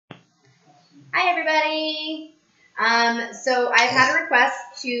Hi, everybody. So I've had a request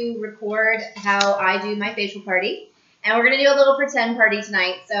to record how I do my facial party, and we're going to do a little pretend party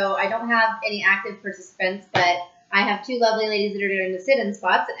tonight. So I don't have any active participants, but I have two lovely ladies that are doing the sit-in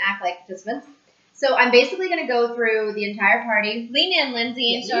spots and act like participants. So I'm basically going to go through the entire party. Lean in,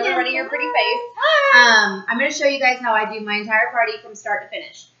 Lindsay, and Yeah, show everybody your pretty face. I'm going to show you guys how I do my entire party from start to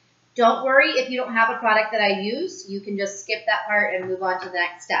finish. Don't worry if you don't have a product that I use. You can just skip that part and move on to the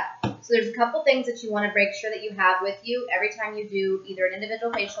next step. So there's a couple things that you want to make sure that you have with you every time you do either an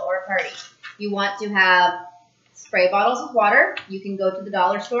individual facial or a party. You want to have spray bottles of water. You can go to the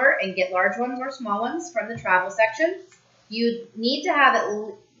dollar store and get large ones or small ones from the travel section. You need to have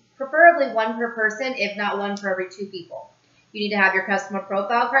preferably one per person, if not one for every two people. You need to have your customer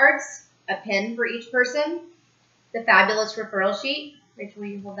profile cards, a pin for each person, the fabulous referral sheet. Rachel, will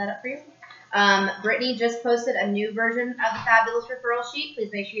you hold that up for you? Brittany just posted a new version of the fabulous referral sheet. Please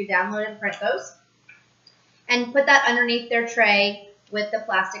make sure you download and print those. And put that underneath their tray with the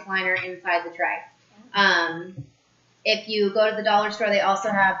plastic liner inside the tray. If you go to the dollar store, they also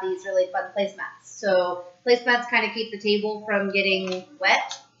have these really fun placemats. So placemats kind of keep the table from getting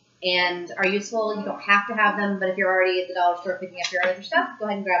wet and are useful. You don't have to have them, but if you're already at the dollar store picking up your other stuff, go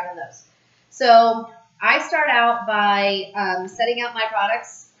ahead and grab one of those. So I start out by setting out my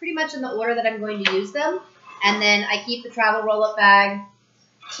products pretty much in the order that I'm going to use them. And then I keep the travel roll-up bag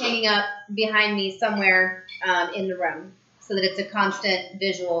hanging up behind me somewhere in the room so that it's a constant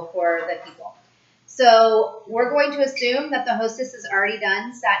visual for the people. So we're going to assume that the hostess has already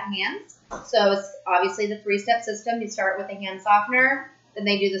done satin hands. So it's obviously the three-step system. You start with a hand softener, then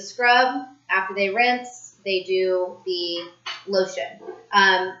they do the scrub. After they rinse, they do the lotion.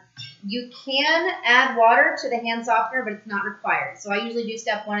 You can add water to the hand softener, but it's not required. So I usually do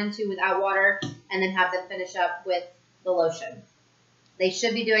step 1 and 2 without water and then have them finish up with the lotion. They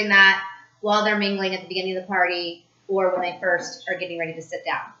should be doing that while they're mingling at the beginning of the party or when they first are getting ready to sit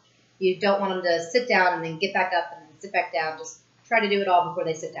down. You don't want them to sit down and then get back up and then sit back down. Just try to do it all before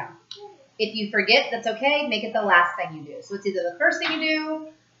they sit down. If you forget, that's okay. Make it the last thing you do. So it's either the first thing you do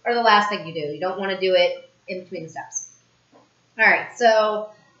or the last thing you do. You don't want to do it in between the steps. All right, so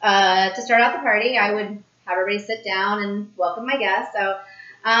to start out the party, I would have everybody sit down and welcome my guests. So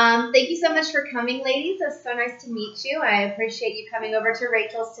thank you so much for coming, ladies. It's so nice to meet you. I appreciate you coming over to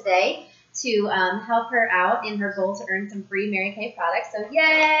Rachel's today to help her out in her goal to earn some free Mary Kay products. So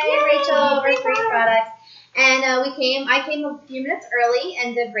yay Rachel, for free products. And I came a few minutes early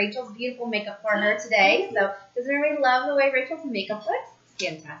and did Rachel's beautiful makeup for her today. So doesn't everybody love the way Rachel's makeup looks? It's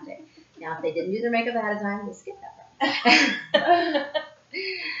fantastic. Now, if they didn't do their makeup ahead of time, we'll skip that part.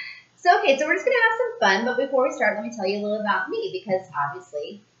 So we're just going to have some fun, but before we start, let me tell you a little about me, because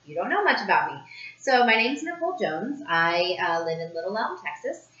obviously you don't know much about me. So my name's Nicole Jones. I live in Little Elm,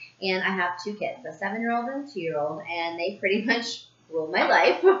 Texas, and I have 2 kids, a 7-year-old and a 2-year-old, and they pretty much rule my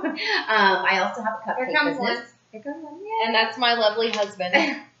life. I also have a cupcake business. Here comes one. Yeah. And that's my lovely husband.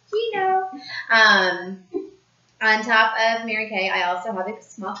 Gino. On top of Mary Kay, I also have a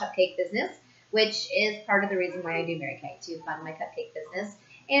small cupcake business, which is part of the reason why I do Mary Kay, to fund my cupcake business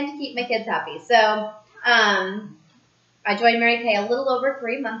and to keep my kids happy. So I joined Mary Kay a little over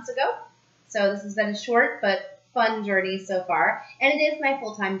 3 months ago. So this has been a short but fun journey so far. And it is my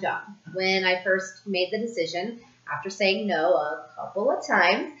full-time job. When I first made the decision, after saying no a couple of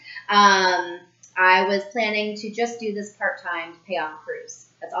times, I was planning to just do this part-time to pay off a cruise.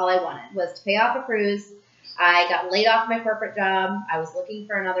 That's all I wanted, was to pay off a cruise. I got laid off my corporate job. I was looking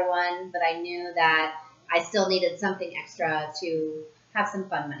for another one, but I knew that I still needed something extra to have some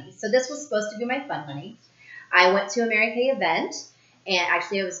fun money. So this was supposed to be my fun money. I went to a Mary Kay event, and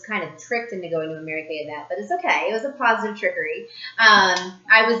actually I was kind of tricked into going to a Mary Kay event, but it's okay. It was a positive trickery.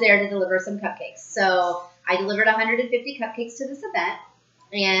 I was there to deliver some cupcakes. So I delivered 150 cupcakes to this event,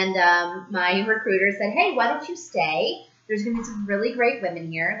 and my recruiter said, hey, why don't you stay? There's going to be some really great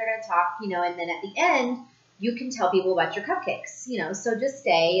women here. They're going to talk, and then at the end, you can tell people about your cupcakes, so just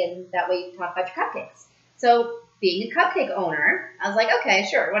stay, and that way you can talk about your cupcakes. So being a cupcake owner, I was like, okay,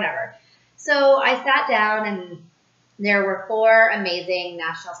 sure, whatever. So I sat down, and there were 4 amazing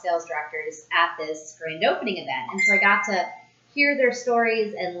national sales directors at this grand opening event. And so I got to hear their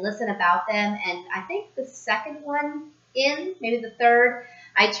stories and listen about them. And I think the second one in, maybe the third,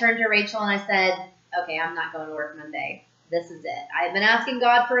 I turned to Rachel and I said, okay, I'm not going to work Monday. This is it. I've been asking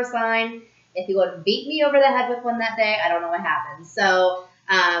God for a sign. If he would beat me over the head with one that day, I don't know what happened. So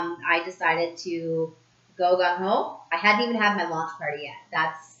I decided to go gung-ho. I hadn't even had my launch party yet.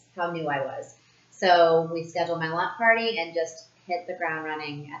 That's how new I was. So we scheduled my launch party and just hit the ground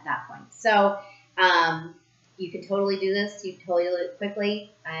running at that point. So You can totally do this. You can totally do it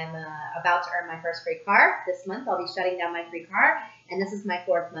quickly. I'm about to earn my first free car this month. I'll be shutting down my free car, and this is my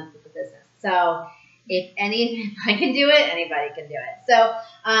 4th month with the business. So if I can do it, anybody can do it. So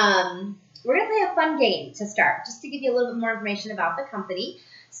we're going to play a fun game to start, just to give you a little bit more information about the company.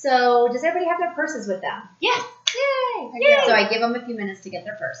 So does everybody have their purses with them? Yes. Yay! Yay! So I give them a few minutes to get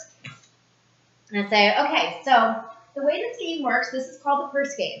their purse. And I say, okay, so the way this game works, this is called the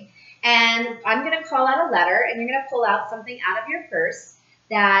purse game. And I'm going to call out a letter, and you're going to pull out something out of your purse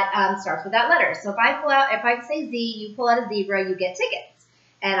that starts with that letter. So if I say Z, you pull out a zebra, you get tickets.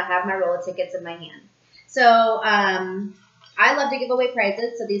 And I have my roll of tickets in my hand. So I love to give away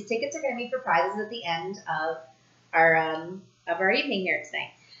prizes. So these tickets are going to be for prizes at the end of our evening here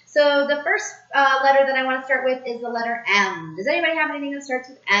tonight. So the first letter that I want to start with is the letter M. Does anybody have anything that starts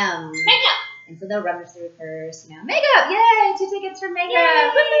with M? Makeup. And so they'll run this through first. Makeup! Yay! 2 tickets for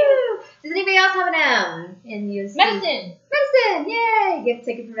makeup! Woo! Does anybody else have an M? And you see Medicine. Medicine! Yay! Get a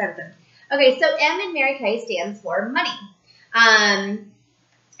ticket for medicine. Okay, so M in Mary Kay stands for money.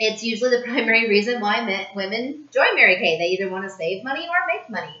 It's usually the primary reason why women join Mary Kay. They either want to save money or make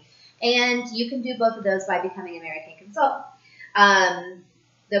money. And you can do both of those by becoming a Mary Kay consultant.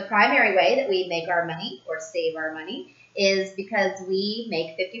 The primary way that we make our money or save our money is because we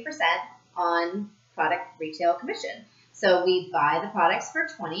make 50% on product retail commission. So we buy the products for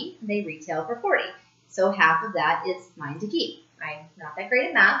 $20, they retail for $40. So half of that is mine to keep. I'm not that great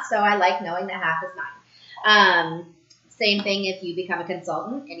at math, so I like knowing that half is mine. Same thing if you become a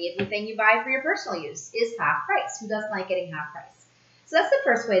consultant. Anything you buy for your personal use is half price. Who doesn't like getting half price? So that's the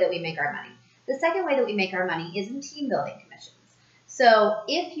first way that we make our money. The second way that we make our money is in team building commissions. So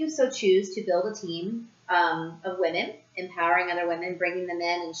if you so choose to build a team of women, empowering other women, bringing them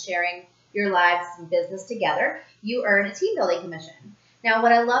in and sharing your lives and business together, you earn a team building commission. Now,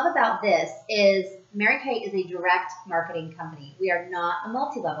 what I love about this is Mary Kay is a direct marketing company. We are not a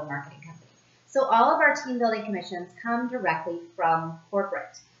multi-level marketing company. So all of our team building commissions come directly from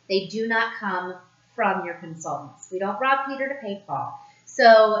corporate. They do not come from your consultants. We don't rob Peter to pay Paul.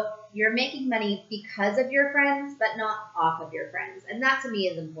 So you're making money because of your friends, but not off of your friends. And that to me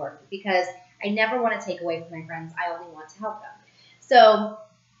is important because I never want to take away from my friends. I only want to help them. So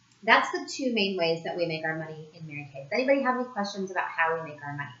that's the 2 main ways that we make our money in Mary Kay. Does anybody have any questions about how we make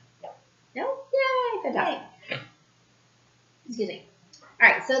our money? No? Yay, fantastic. Yay. Excuse me. All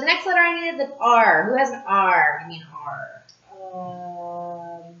right, so the next letter I need is an R. Who has an R? Give me an R.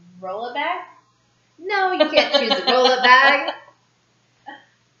 Roll it back? No, you can't choose a roll it bag.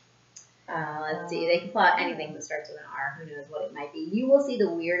 Let's see. They can pull out anything that starts with an R. Who knows what it might be. You will see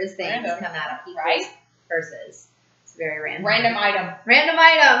the weirdest things come out of people's purses. It's very random. Random item. Random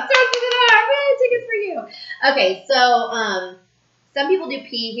item. Starts with an R. Woo, tickets for you. Okay, so some people do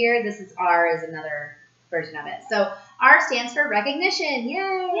P here. This is R is another version of it. So R stands for recognition.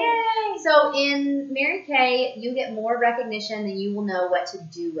 Yay! Yay! So in Mary Kay, you get more recognition than you will know what to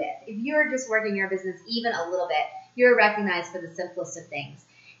do with. If you're just working your business even a little bit, you're recognized for the simplest of things.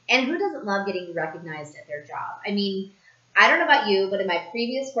 And who doesn't love getting recognized at their job? I mean, I don't know about you, but in my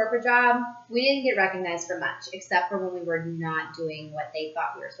previous corporate job, we didn't get recognized for much, except for when we were not doing what they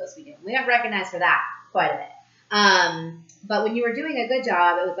thought we were supposed to be doing. We got recognized for that quite a bit. But when you were doing a good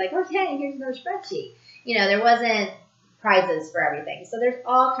job, it was like, okay, here's another spreadsheet. You know, there wasn't prizes for everything. So there's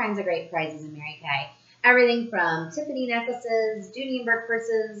all kinds of great prizes in Mary Kay. Everything from Tiffany necklaces, Dooney & Burke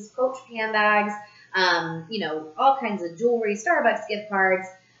purses, Coach handbags, all kinds of jewelry, Starbucks gift cards.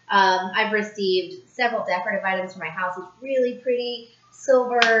 I've received several decorative items for my house. It's really pretty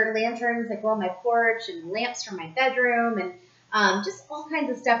silver lanterns that go on my porch and lamps from my bedroom and just all kinds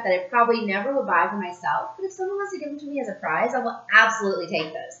of stuff that I probably never would buy for myself. But if someone wants to give them to me as a prize, I will absolutely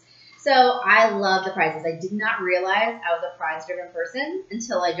take those. So I love the prizes. I did not realize I was a prize-driven person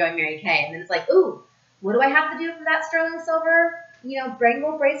until I joined Mary Kay. And then it's like, ooh, what do I have to do for that sterling silver,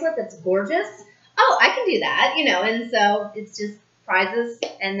 gold bracelet that's gorgeous? Oh, I can do that, and so it's just prizes,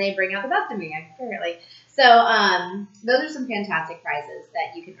 and they bring out the best in me, apparently. So those are some fantastic prizes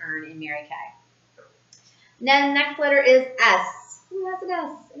that you can earn in Mary Kay. Then the next letter is S. Who has an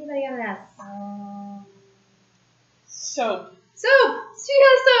S? Anybody have an S? Soap. Soap! She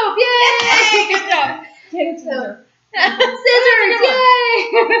has soap! Yay! Good job. Get it to Scissors!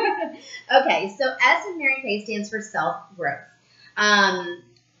 Yay! Okay, so S in Mary Kay stands for self-growth.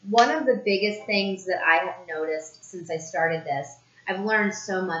 One of the biggest things that I have noticed since I started this, I've learned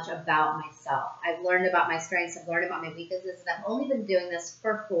so much about myself. I've learned about my strengths. I've learned about my weaknesses. And I've only been doing this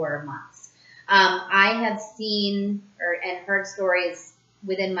for 4 months. I have seen and heard stories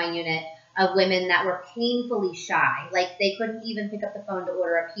within my unit of women that were painfully shy. Like they couldn't even pick up the phone to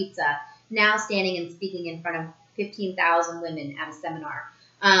order a pizza, now standing and speaking in front of 15,000 women at a seminar.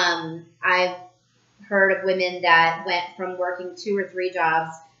 I've heard of women that went from working 2 or 3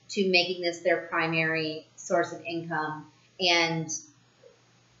 jobs to making this their primary source of income and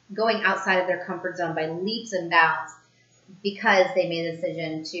going outside of their comfort zone by leaps and bounds because they made a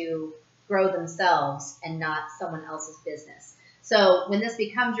decision to grow themselves and not someone else's business. So when this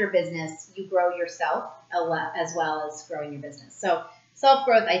becomes your business, you grow yourself as well as growing your business. So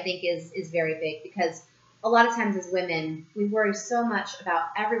self-growth, I think, is very big because a lot of times as women, we worry so much about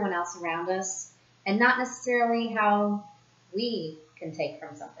everyone else around us and not necessarily how we can take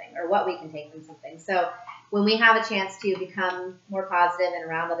from something or what we can take from something. So when we have a chance to become more positive and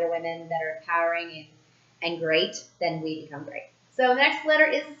around other women that are empowering and great, then we become great. So the next letter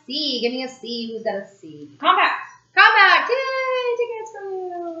is C. Give me a C. Who's got a C? Compact. Compact. Yay! Tickets for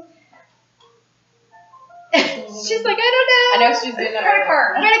you. She's like, I don't know. I know she's doing that. Credit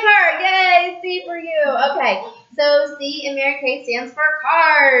card. Credit card. Yay! C for you. Okay. So C in Mary Kay stands for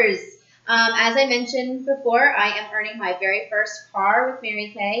cars. As I mentioned before, I am earning my very first car with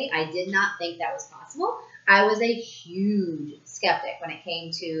Mary Kay. I did not think that was possible. I was a huge skeptic when it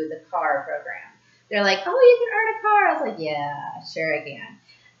came to the car program. They're like, oh, you can earn a car. I was like, yeah, sure I can.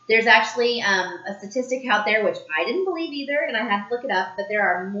 There's actually a statistic out there, which I didn't believe either, and I had to look it up, but there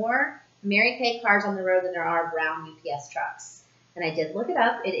are more Mary Kay cars on the road than there are brown UPS trucks. And I did look it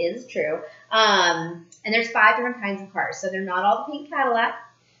up. It is true. And there's 5 different kinds of cars. So they're not all the pink Cadillac.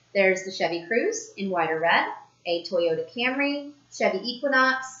 There's the Chevy Cruze in white or red, a Toyota Camry, Chevy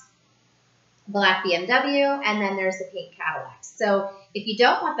Equinox, black BMW, and then there's the pink Cadillac. So if you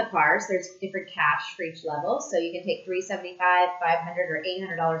don't want the cars, there's different cash for each level. So you can take $375, $500, or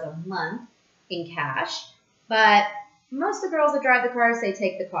 $800 a month in cash. But most of the girls that drive the cars, they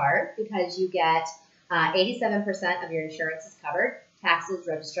take the car because you get 87% of your insurance is covered, taxes,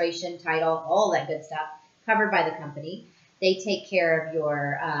 registration, title, all that good stuff covered by the company. They take care of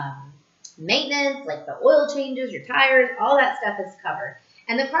your maintenance, like the oil changes, your tires, all that stuff is covered.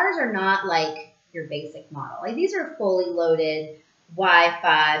 And the cars are not like your basic model. Like these are fully loaded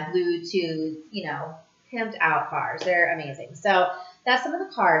Wi-Fi, Bluetooth, pimped out cars. They're amazing. So that's some of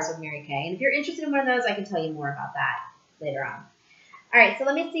the cars with Mary Kay. And if you're interested in one of those, I can tell you more about that later on. All right, so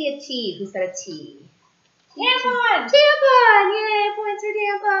let me see a T. Who's got a T? Tampon. Tampon. Yay, points for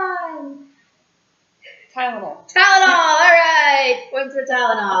tampon. Tylenol. Tylenol. All right, points for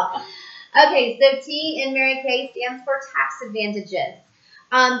Tylenol. Okay, so T in Mary Kay stands for tax advantages.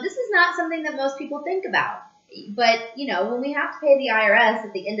 This is not something that most people think about. But, when we have to pay the IRS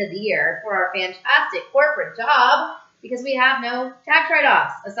at the end of the year for our fantastic corporate job, because we have no tax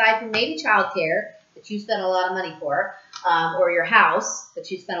write-offs, aside from maybe childcare that you spent a lot of money for, or your house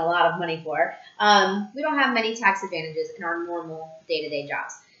that you spent a lot of money for, we don't have many tax advantages in our normal day-to-day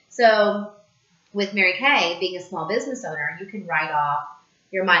jobs. So with Mary Kay, being a small business owner, you can write off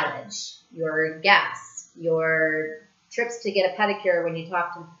your mileage, your gas, your trips to get a pedicure when you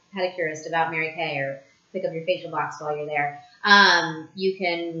talk to a pedicurist about Mary Kay, or pick up your facial box while you're there. You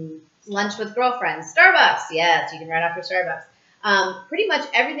can lunch with girlfriends. Starbucks, yes, you can write off your Starbucks. Pretty much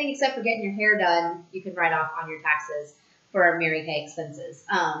everything except for getting your hair done, you can write off on your taxes for Mary Kay expenses.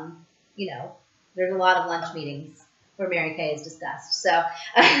 There's a lot of lunch meetings where Mary Kay is discussed. So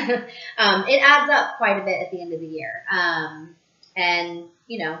it adds up quite a bit at the end of the year. And,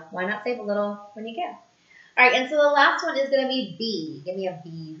 why not save a little when you can? All right, and so the last one is going to be B. Give me a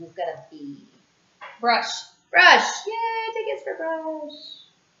B. Who's got a B? Brush. Brush. Yay, tickets for Brush.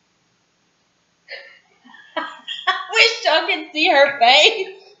 Wish y'all could see her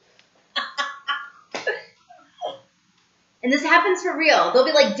face. And this happens for real. They'll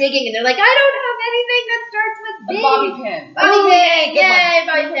be like digging and they're like, I don't have anything that starts with B. A bobby pin. Bobby pin. Yay, Good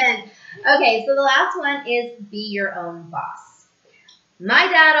bobby pin. Okay, so the last one is be your own boss. My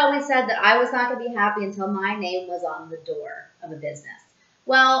dad always said that I was not going to be happy until my name was on the door of a business.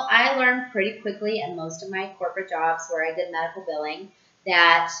 Well, I learned pretty quickly at most of my corporate jobs where I did medical billing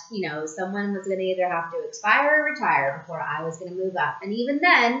that, someone was going to either have to expire or retire before I was going to move up. And even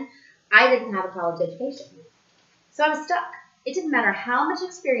then, I didn't have a college education. So I was stuck. It didn't matter how much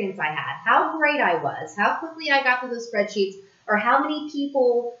experience I had, how great I was, how quickly I got through those spreadsheets, or how many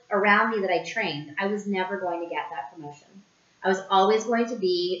people around me that I trained. I was never going to get that promotion. I was always going to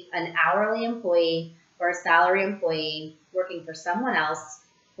be an hourly employee or a salary employee working for someone else,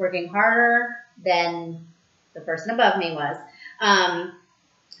 working harder than the person above me was.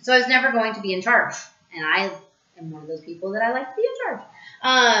 So I was never going to be in charge. And I am one of those people that I like to be in charge.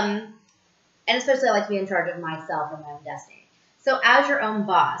 And especially I like to be in charge of myself and my own destiny. So as your own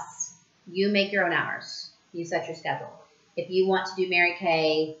boss, you make your own hours. You set your schedule. If you want to do Mary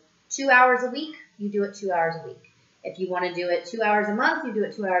Kay 2 hours a week, you do it 2 hours a week. If you want to do it 2 hours a month, you do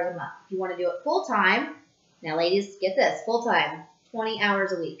it 2 hours a month. If you want to do it full time, now ladies, get this, full time, 20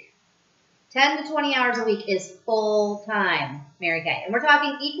 hours a week. 10 to 20 hours a week is full time Mary Kay. And we're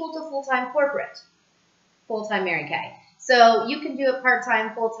talking equal to full time corporate, full time Mary Kay. So you can do it part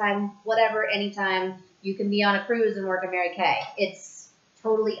time, full time, whatever, anytime. You can be on a cruise and work at Mary Kay. It's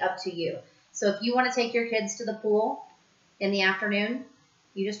totally up to you. So if you want to take your kids to the pool in the afternoon,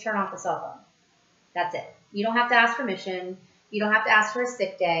 you just turn off the cell phone. That's it. You don't have to ask permission. You don't have to ask for a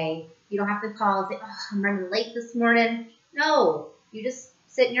sick day. You don't have to call and say, oh, I'm running late this morning. No, you just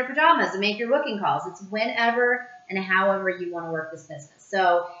sit in your pajamas and make your booking calls. It's whenever and however you want to work this business.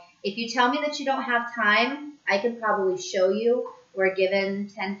 So if you tell me that you don't have time, I can probably show you. We're given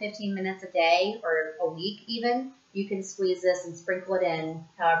 10, 15 minutes a day or a week even. You can squeeze this and sprinkle it in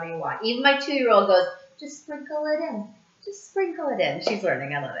however you want. Even my 2-year-old goes, just sprinkle it in. Just sprinkle it in. She's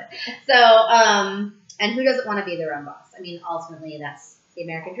learning. I love it. So, and who doesn't want to be their own boss? I mean, ultimately, that's the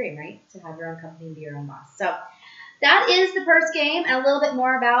American dream, right? To have your own company and be your own boss. So that is the purse game and a little bit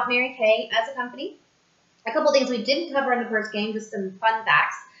more about Mary Kay as a company. A couple things we didn't cover in the purse game, just some fun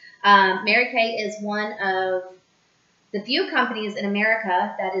facts. Mary Kay is one of the few companies in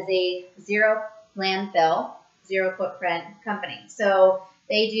America that is a zero landfill, zero footprint company. So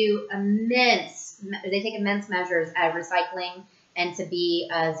they take immense measures at recycling and to be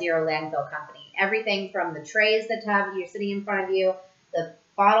a zero landfill company. Everything from the trays that you're sitting in front of you, the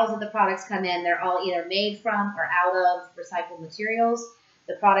bottles that the products come in, they're all either made from or out of recycled materials.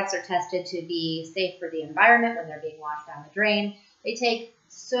 The products are tested to be safe for the environment when they're being washed down the drain. They take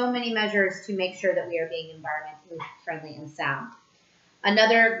so many measures to make sure that we are being environmentally friendly and sound.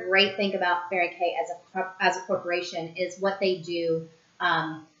 Another great thing about Mary Kay as a corporation is what they do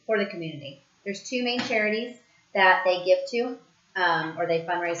for the community. There's 2 main charities that they give to or they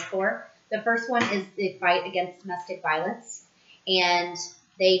fundraise for. The first one is the fight against domestic violence, and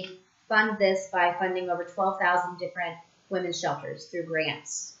they fund this by funding over 12,000 different women's shelters through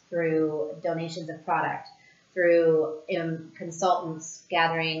grants, through donations of product, through consultants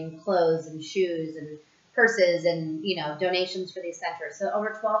gathering clothes and shoes and purses and, donations for these centers. So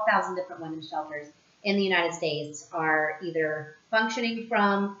over 12,000 different women's shelters in the United States are either functioning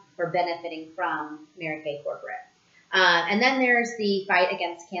from or benefiting from Mary Kay corporate. And then there's the fight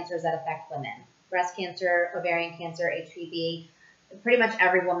against cancers that affect women. Breast cancer, ovarian cancer, HPV. Pretty much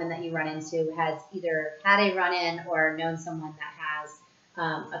every woman that you run into has either had a run-in or known someone that has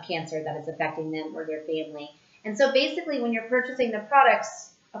a cancer that is affecting them or their family. And so basically when you're purchasing the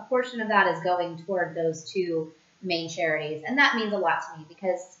products, a portion of that is going toward those 2 main charities. And that means a lot to me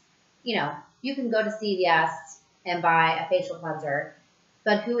because, you can go to CVS and buy a facial cleanser,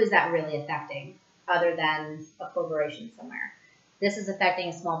 but who is that really affecting other than a corporation somewhere? This is affecting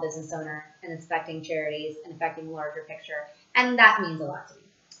a small business owner, and it's affecting charities and affecting the larger picture. And that means a lot to me.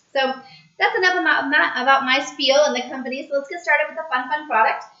 So that's enough about my spiel and the company. So let's get started with the fun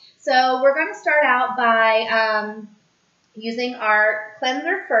product. So we're going to start out by using our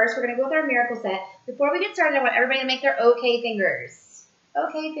cleanser first. We're going to go with our Miracle Set. Before we get started, I want everybody to make their OK fingers.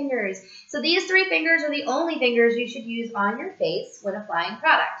 OK fingers. So these 3 fingers are the only fingers you should use on your face when applying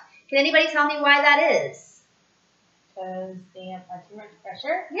product. Can anybody tell me why that is? Because they apply too much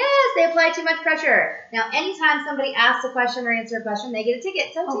pressure? Yes, they apply too much pressure. Now, anytime somebody asks a question or answers a question, they get a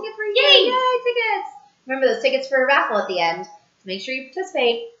ticket. So ticket for you. Yay, tickets. Remember those tickets for a raffle at the end. So make sure you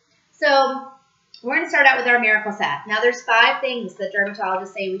participate. So we're going to start out with our Miracle Set. Now, there's 5 things that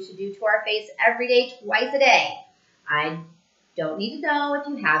dermatologists say we should do to our face every day, twice a day. I don't need to know if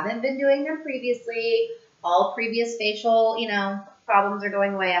you haven't been doing them previously. All previous facial, problems are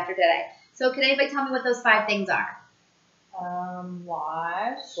going away after today. So can anybody tell me what those 5 things are?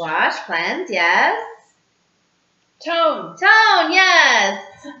 Wash. Wash, cleanse, yes. Tone. Tone,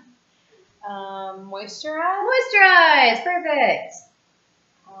 yes. Moisturize. Moisturize, perfect.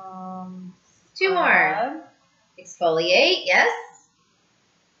 2 more. Exfoliate, yes.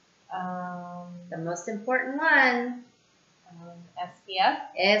 The most important one. SPF.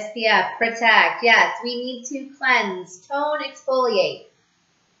 SPF, protect, yes. We need to cleanse, tone, exfoliate,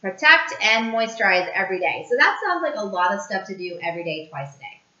 protect, and moisturize every day. So that sounds like a lot of stuff to do every day, twice a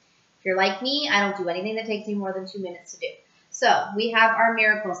day. If you're like me, I don't do anything that takes me more than 2 minutes to do. So we have our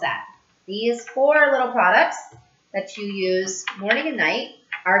Miracle Set. These 4 little products that you use morning and night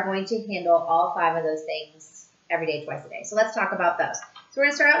are going to handle all 5 of those things every day, twice a day. So let's talk about those. So we're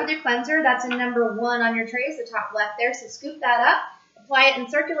going to start out with your cleanser. That's in number 1 on your tray. It's the top left there. So scoop that up. Apply it in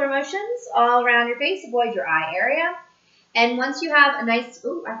circular motions all around your face. Avoid your eye area. And once you have a nice, I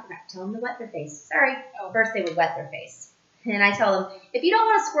forgot to tell them to wet their face. Sorry. First they would wet their face. And I tell them, if you don't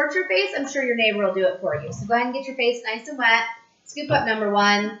want to squirt your face, I'm sure your neighbor will do it for you. So go ahead and get your face nice and wet. Scoop up number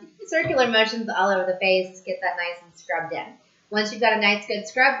 1. Circular motions all over the face. Get that nice and scrubbed in. Once you've got a nice good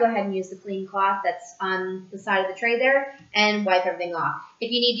scrub, go ahead and use the clean cloth that's on the side of the tray there and wipe everything off.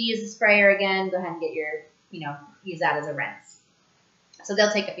 If you need to use the sprayer again, go ahead and get your, use that as a rinse. So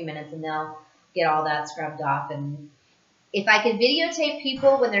they'll take a few minutes and they'll get all that scrubbed off. And if I could videotape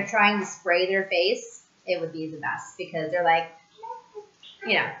people when they're trying to spray their face, it would be the best because they're like,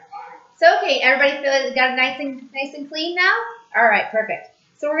 So, okay, everybody feel like they got it nice and clean now? All right, perfect.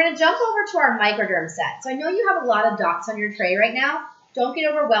 So we're going to jump over to our microderm set. So I know you have a lot of dots on your tray right now. Don't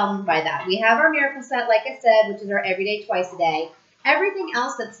get overwhelmed by that. We have our miracle set, like I said, which is our everyday twice a day. Everything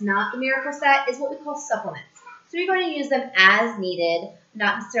else that's not the miracle set is what we call supplements. So you're going to use them as needed,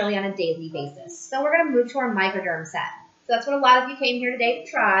 not necessarily on a daily basis. So we're going to move to our microderm set. So that's what a lot of you came here today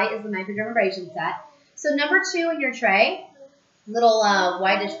to try is the microdermabrasion set. So number 2 in your tray, little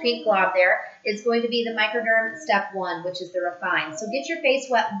whitish pink glob there, is going to be the microderm step 1, which is the refine. So get your face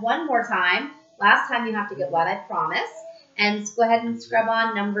wet one more time. Last time you have to get wet, I promise. And go ahead and scrub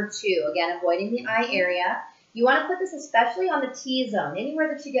on number 2. Again, avoiding the eye area. You want to put this especially on the T-zone. Anywhere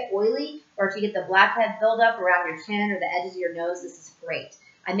that you get oily or if you get the blackhead buildup around your chin or the edges of your nose, this is great.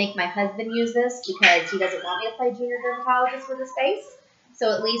 I make my husband use this because he doesn't want me to play junior dermatologist with his face.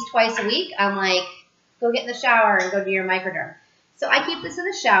 So at least twice a week, I'm like, go get in the shower and go do your microderm. So I keep this in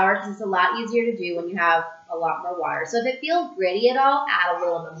the shower because it's a lot easier to do when you have a lot more water. So if it feels gritty at all, add a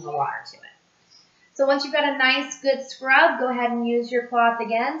little bit more water to it. So once you've got a nice good scrub, go ahead and use your cloth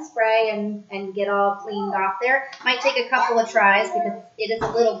again, spray and get all cleaned off there. Might take a couple of tries because it is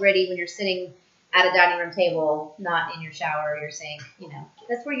a little gritty when you're sitting at a dining room table, not in your shower or your sink.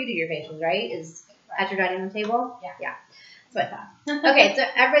 That's where you do your facials, right? Is at your dining room table? Yeah. That's what I thought. Okay, so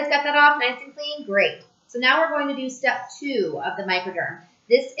everybody's got that off nice and clean? Great. So now we're going to do step 2 of the microderm.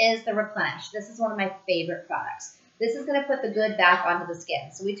 This is the replenish. This is one of my favorite products. This is going to put the good back onto the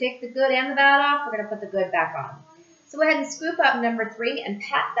skin. So we take the good and the bad off. We're going to put the good back on. So go ahead and scoop up number 3 and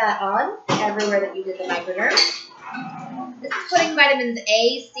pat that on everywhere that you did the microderm. This is putting vitamins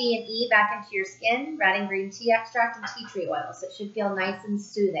A, C, and E back into your skin, adding green tea extract and tea tree oil. So it should feel nice and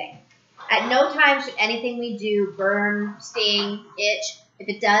soothing. At no time should anything we do burn, sting, itch. If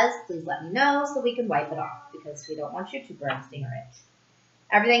it does, please let me know so we can wipe it off because we don't want you to burn, sting, or itch.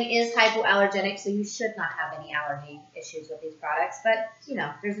 Everything is hypoallergenic, so you should not have any allergy issues with these products, but,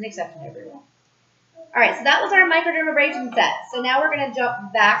 there's an exception to every rule. All right, so that was our microdermabrasion set. So now we're going to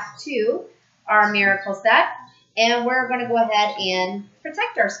jump back to our miracle set, and we're going to go ahead and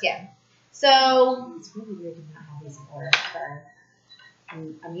protect our skin. So it's really weird to not have these in order.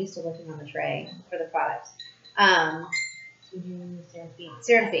 I'm used to looking on the tray for the product.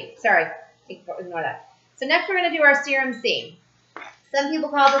 Serum C. Sorry, ignore that. So next we're going to do our Serum C. Some people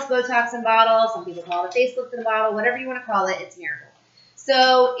call this Botox in bottle. Some people call it a facelift in a bottle. Whatever you want to call it, it's miracle.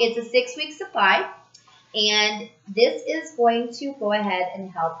 So it's a 6-week supply, and this is going to go ahead and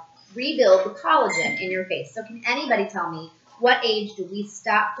help rebuild the collagen in your face. So can anybody tell me what age do we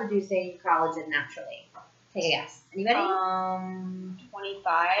stop producing collagen naturally? Take a guess. Anybody?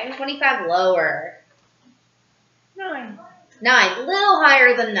 25. 25 lower. 9. 9. A little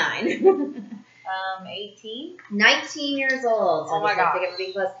higher than 9. 18. 19 years old. So oh my god.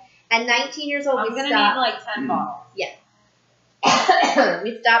 At 19 years old, I'm going to need like 10 bottles. Yeah.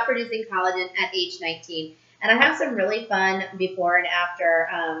 We stopped producing collagen at age 19. And I have some really fun before and after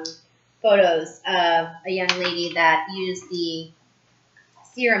photos of a young lady that used the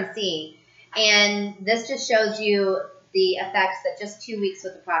Serum C. And this just shows you the effects that just 2 weeks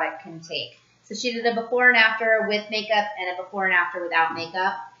with the product can take. So she did a before and after with makeup and a before and after without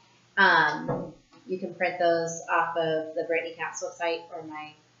makeup. You can print those off of the Brittany Cap's website or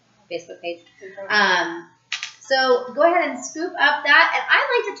my Facebook page. So go ahead and scoop up that. And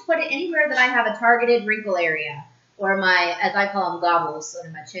I like to put it anywhere that I have a targeted wrinkle area or my, as I call them, gobbles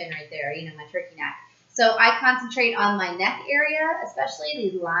under my chin right there, my turkey neck. So I concentrate on my neck area, especially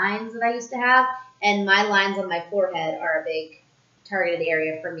these lines that I used to have. And my lines on my forehead are a big targeted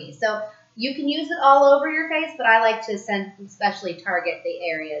area for me. So you can use it all over your face, but I like to especially target the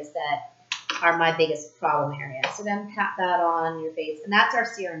areas that are my biggest problem areas. So then pat that on your face, and that's our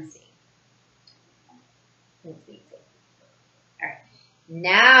Serum C. All right,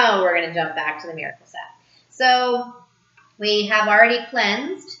 now we're going to jump back to the miracle set. So we have already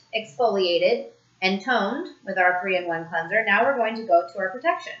cleansed, exfoliated, and toned with our 3-in-1 cleanser. Now we're going to go to our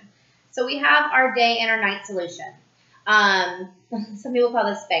protection. So we have our day and our night solution. Some people call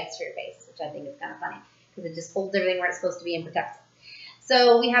this Spanx for your face, which I think is kind of funny because it just holds everything where it's supposed to be and protects it.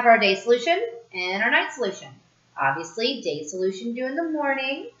 So we have our day solution and our night solution. Obviously, day solution due in the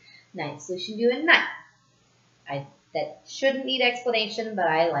morning, night solution due at night. That shouldn't need explanation, but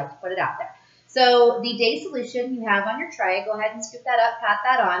I like to put it out there. So the day solution you have on your tray, go ahead and scoop that up, pat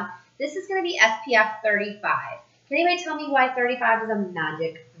that on. This is going to be SPF 35. Can anybody tell me why 35 is a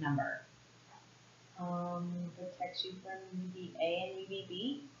magic number? Protects you from UVA and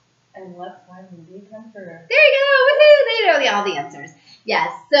UVB, and less vitamin D come through. There you go. Woohoo! They know all the answers. Yes.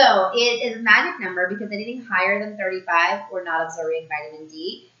 So it is a magic number because anything higher than 35, we're not absorbing vitamin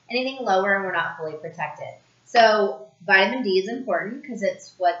D. Anything lower, we're not fully protected. So vitamin D is important because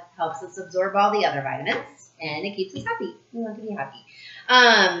it's what helps us absorb all the other vitamins, and it keeps us happy. We want to be happy.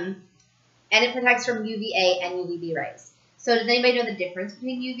 And it protects from UVA and UVB rays. So does anybody know the difference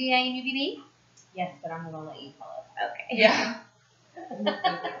between UVA and UVB? Yes, but I'm going to let you tell us. Okay. Yeah.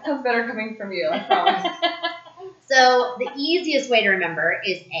 Sounds better coming from you, I promise. So the easiest way to remember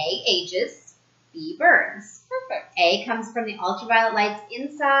is A, ages, B, burns. Perfect. A comes from the ultraviolet lights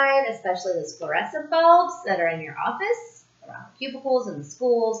inside, especially those fluorescent bulbs that are in your office, around the cubicles in the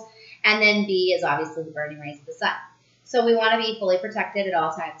schools. And then B is obviously the burning rays of the sun. So we want to be fully protected at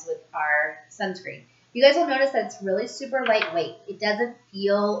all times with our sunscreen. You guys will notice that it's really super lightweight. It doesn't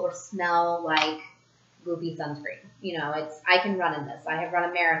feel or smell like goopy sunscreen. You know, I can run in this. I have run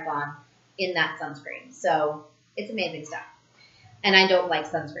a marathon in that sunscreen. So it's amazing stuff. And I don't like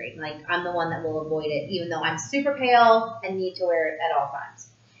sunscreen. Like, I'm the one that will avoid it, even though I'm super pale and need to wear it at all times.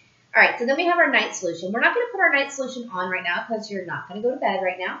 All right, so then we have our night solution. We're not going to put our night solution on right now because you're not going to go to bed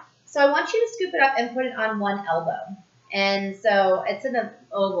right now. So I want you to scoop it up and put it on one elbow. And so it's in the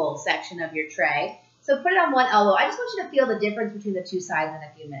oval section of your tray. So put it on one elbow. I just want you to feel the difference between the two sides in a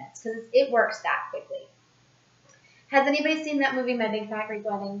few minutes because it works that quickly. Has anybody seen that movie, My Big Fat Greek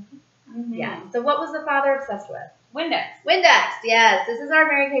Wedding? Mm-hmm. Yeah. So what was the father obsessed with? Windex. Windex, yes. This is our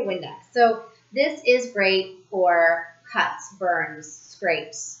Mary Kay Windex. So this is great for cuts, burns,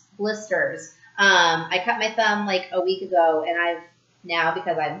 scrapes, blisters. I cut my thumb like a week ago, and I've now,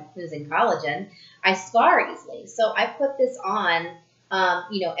 because I'm losing collagen, I scar easily. So I put this on,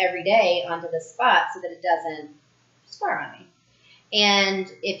 every day onto the spot so that it doesn't scar on me.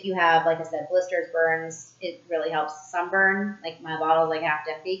 And if you have, like I said, blisters, burns, it really helps sunburn. Like my bottle is like half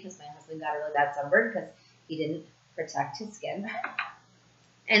empty because my husband got a really bad sunburn because he didn't protect his skin.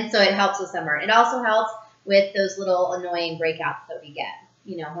 And so it helps with sunburn. It also helps with those little annoying breakouts that we get.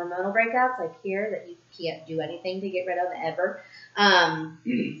 You know, hormonal breakouts like here that you can't do anything to get rid of ever.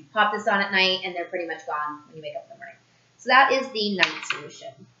 Pop this on at night and they're pretty much gone when you wake up in the morning. So that is the night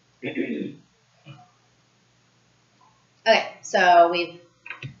solution. Okay, so we've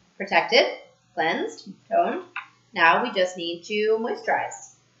protected, cleansed, toned. Now we just need to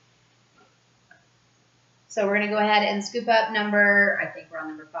moisturize. So we're going to go ahead and scoop up I think we're on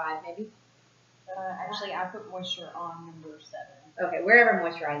number 5 maybe. Actually, I put moisture on number 7. Okay, wherever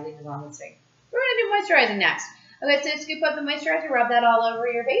moisturizing is on this thing. We're going to do moisturizing next. Okay, so scoop up the moisturizer, rub that all over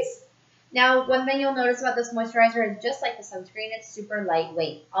your face. Now, one thing you'll notice about this moisturizer is just like the sunscreen, it's super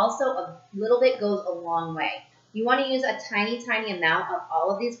lightweight. Also, a little bit goes a long way. You want to use a tiny, tiny amount of all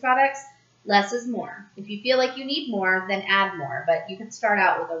of these products. Less is more. If you feel like you need more, then add more. But you can start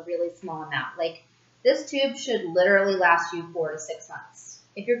out with a really small amount. Like this tube should literally last you 4 to 6 months.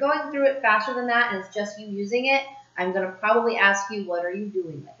 If you're going through it faster than that and it's just you using it, I'm going to probably ask you, what are you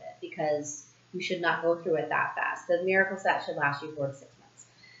doing with it? Because you should not go through it that fast. The Miracle Set should last you 4 to 6 months.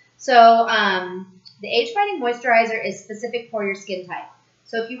 So the age-fighting moisturizer is specific for your skin type.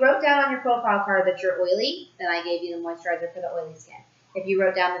 So if you wrote down on your profile card that you're oily, then I gave you the moisturizer for the oily skin. If you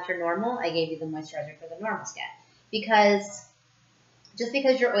wrote down that you're normal, I gave you the moisturizer for the normal skin. Because just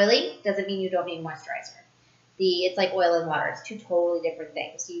because you're oily doesn't mean you don't need moisturizer. It's like oil and water. It's two totally different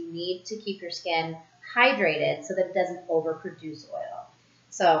things. So you need to keep your skin hydrated so that it doesn't overproduce oil.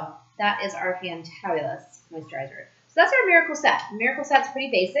 So that is our fantabulous moisturizer. So that's our Miracle Set. The Miracle Set's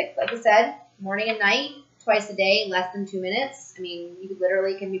pretty basic. Like I said, morning and night, twice a day, less than 2 minutes. I mean, you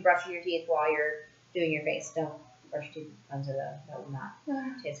literally can be brushing your teeth while you're doing your face. Don't brush your teeth under that will not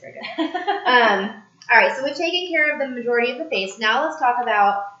taste very good. All right, so we've taken care of the majority of the face. Now let's talk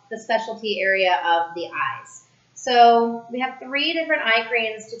about the specialty area of the eyes. So we have 3 different eye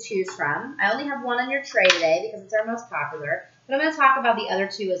creams to choose from. I only have one on your tray today because it's our most popular, but I'm going to talk about the other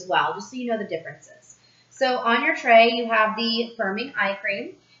 2 as well, just so you know the differences. So on your tray, you have the firming eye cream,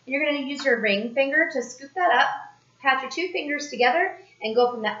 and you're going to use your ring finger to scoop that up, pat your 2 fingers together, and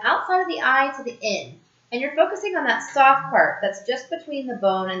go from the outside of the eye to the in. And you're focusing on that soft part that's just between the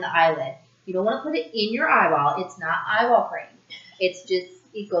bone and the eyelid. You don't want to put it in your eyeball. It's not eyeball cream. It's just,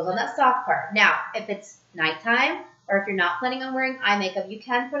 it goes on that soft part. Now, if it's nighttime or if you're not planning on wearing eye makeup, you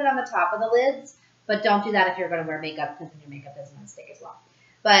can put it on the top of the lids, But don't do that if you're going to wear makeup, because then your makeup doesn't want to stick as well.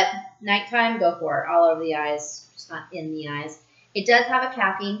 But nighttime, go for it. All over the eyes, just not in the eyes. It does have a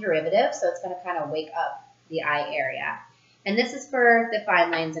caffeine derivative, so it's going to kind of wake up the eye area. And this is for the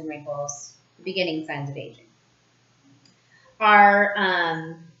fine lines and wrinkles, beginning signs of aging.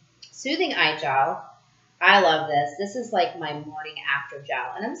 Our soothing eye gel, I love this. This is like my morning after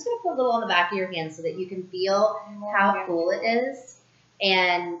gel. And I'm just going to put a little on the back of your hand so that you can feel how cool it is.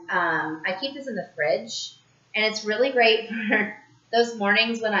 And I keep this in the fridge. And it's really great for those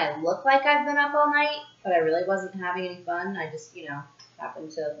mornings when I look like I've been up all night, but I really wasn't having any fun. I just,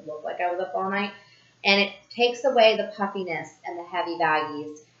 happened to look like I was up all night. And it takes away the puffiness and the heavy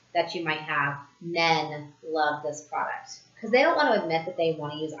baggies that you might have. Men love this product because they don't want to admit that they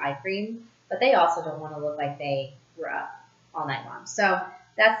want to use eye cream, but they also don't want to look like they were up all night long. So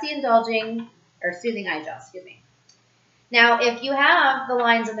that's the soothing eye gel, excuse me. Now, if you have the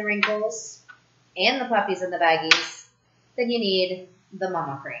lines and the wrinkles and the puffies and the baggies, then you need the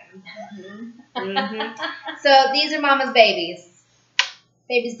mama cream. So these are mama's babies.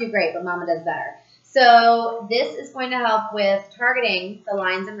 Babies do great, but mama does better. So this is going to help with targeting the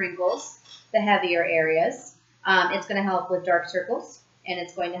lines and wrinkles, the heavier areas. It's going to help with dark circles, and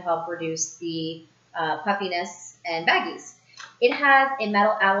it's going to help reduce the puffiness and baggies. It has a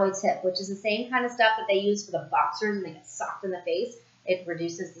metal alloy tip, which is the same kind of stuff that they use for the boxers when they get soft in the face. It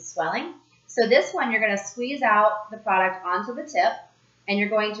reduces the swelling. So this one, you're going to squeeze out the product onto the tip, and you're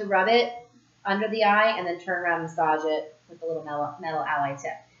going to rub it under the eye and then turn around and massage it with the little metal alloy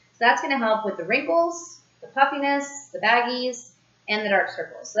tip. So that's going to help with the wrinkles, the puffiness, the baggies, and the dark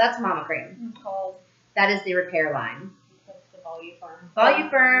circles. So that's mama cream. That is the repair line. That's the Voluform.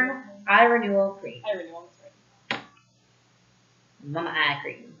 Voluform Eye Renewal Cream. Eye Renewal, that's right. Mama Eye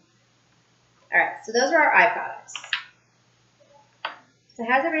Cream. All right, so those are our eye products. So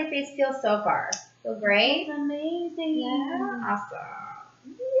how's everybody's face feel so far? Feel great? It's amazing. Yeah, awesome.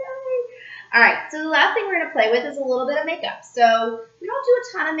 Yay. All right, so the last thing we're going to play with is a little bit of makeup. So we don't do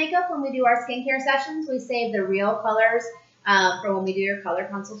a ton of makeup when we do our skincare sessions. We save the real colors for when we do your color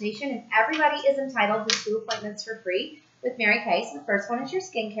consultation. And everybody is entitled to 2 appointments for free with Mary Kay. So the first one is your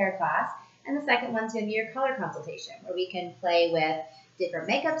skincare class, and the second one's going to be your color consultation, where we can play with different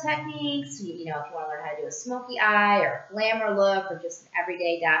makeup techniques. If you want to learn how to do a smoky eye or a glamour look or just an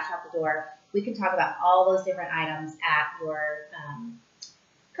everyday dash out the door, we can talk about all those different items at your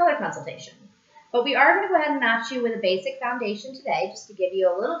color consultation. But we are going to go ahead and match you with a basic foundation today, just to give you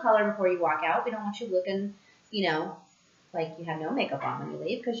a little color before you walk out. We don't want you looking, like you have no makeup on when you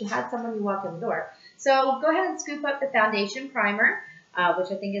leave, because you had some when you walked in the door. So go ahead and scoop up the foundation primer,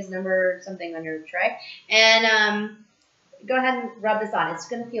 which I think is number something on your tray, and go ahead and rub this on. It's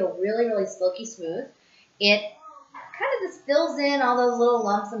going to feel really, really silky smooth. It kind of just fills in all those little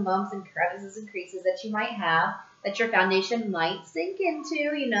lumps and bumps and crevices and creases that you might have, that your foundation might sink into.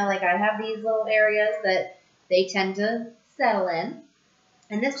 Like I have these little areas that they tend to settle in.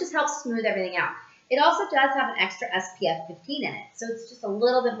 And this just helps smooth everything out. It also does have an extra SPF 15 in it. So it's just a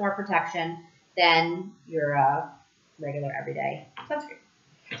little bit more protection than your regular everyday sunscreen.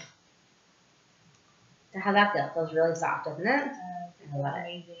 So how'd that feel? It feels really soft, doesn't it? I love it.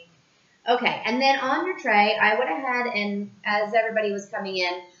 Amazing. Okay, and then on your tray, I went ahead and as everybody was coming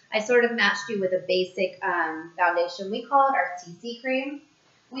in, I sort of matched you with a basic foundation. We call it our CC cream.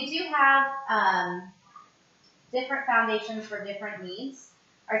 We do have different foundations for different needs.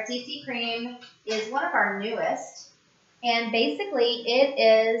 Our CC cream is one of our newest, and basically it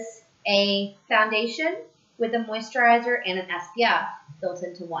is a foundation with a moisturizer and an SPF built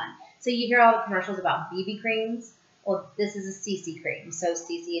into one. So you hear all the commercials about BB creams. Well, this is a CC cream. So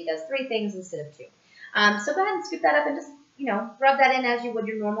CC, it does 3 things instead of 2. So go ahead and scoop that up and just, rub that in as you would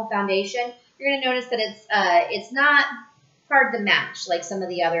your normal foundation. You're going to notice that it's not hard to match like some of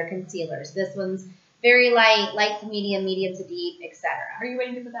the other concealers. This one's very light to medium, medium to deep, etc. Are you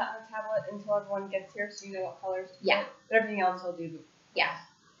waiting to put that on the tablet until everyone gets here so you know what colors to put? Yeah. But everything else will do. Yeah.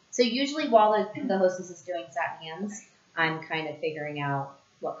 So usually while the hostess is doing satin hands, I'm kind of figuring out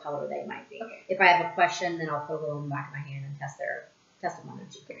what color they might be. Okay. If I have a question, then I'll put a little in the back of my hand and test them on their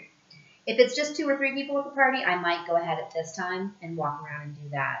cheek area. If it's just 2 or 3 people at the party, I might go ahead at this time and walk around and do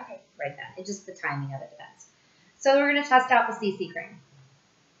that right then. It just, the timing of it depends. So we're going to test out the CC cream.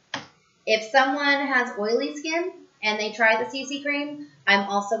 If someone has oily skin and they try the CC cream, I'm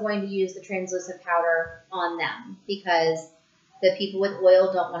also going to use the translucent powder on them, because the people with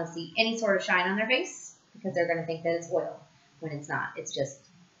oil don't want to see any sort of shine on their face, because they're going to think that it's oil when it's not. It's just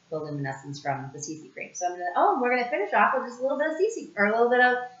the luminescence from the CC cream. So we're going to finish off with just a little bit of CC, or a little bit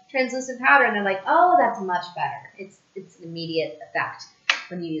of translucent powder, and they're like, oh, that's much better. It's an immediate effect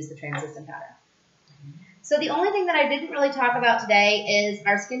when you use the translucent powder. So the only thing that I didn't really talk about today is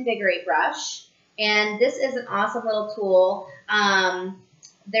our Skin Vigorate brush. And this is an awesome little tool.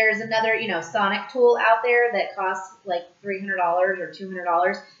 There's another, Sonic tool out there that costs like $300 or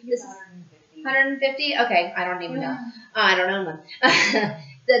 $200. This is $150. Okay, I don't even know. I don't know one.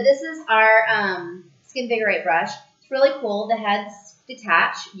 So this is our Skin Vigorate brush. It's really cool. The heads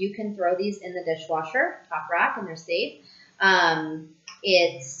detach. You can throw these in the dishwasher top rack, and they're safe.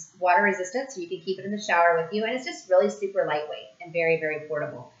 It's water resistant, so you can keep it in the shower with you, and it's just really super lightweight and very, very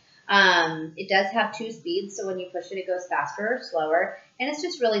portable. It does have 2 speeds, so when you push it, it goes faster or slower, and it's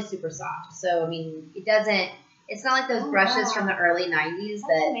just really super soft. So, I mean, it's not like those brushes from the early 90s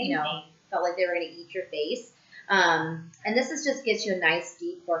that, felt like they were going to eat your face. And this just gets you a nice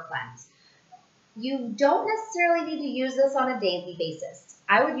deep pore cleanse. You don't necessarily need to use this on a daily basis.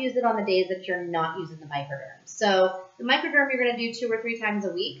 I would use it on the days that you're not using the microderm. So the microderm you're going to do 2 or 3 times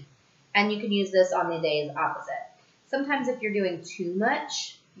a week, and you can use this on the days opposite. Sometimes if you're doing too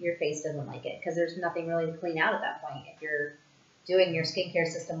much, your face doesn't like it because there's nothing really to clean out at that point if you're doing your skincare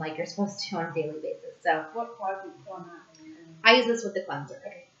system like you're supposed to on a daily basis. So what product do you put on that? I use this with the cleanser.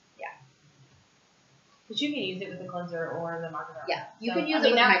 Okay. But you can use it with the cleanser or the microderm. Yeah, you can use it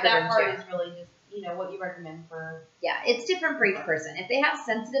with the microderm that part too. is really just, what you recommend for. Yeah, it's different for each person. If they have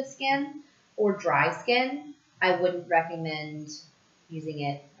sensitive skin or dry skin, I wouldn't recommend using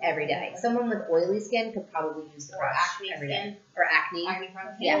it every day. Someone with oily skin could probably use the brush every day. Or acne.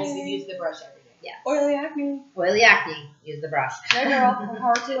 Prone skin. Yes. You can use the brush every day. Yes. Oily acne. Oily acne, use the brush. No girl,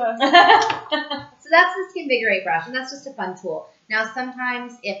 power to us. So that's the Skin Vigorate brush, and that's just a fun tool. Now,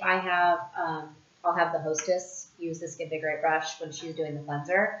 sometimes if I have, I'll have the hostess use the Skin Vigorate brush when she's doing the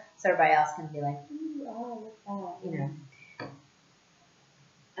cleanser, so everybody else can be like, ooh, oh, what's that,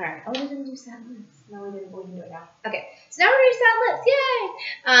 All right. Oh, we didn't do satin lips. No, we didn't. We can do it now. Okay. So now we're doing satin lips.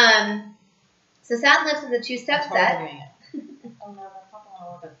 Yay! So satin lips is a 2-step set. Oh no, that's not the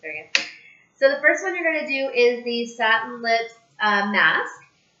one. Oh, very good. So the first one you're going to do is the Satin Lips mask.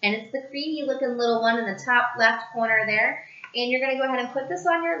 And it's the creamy looking little one in the top left corner there. And you're going to go ahead and put this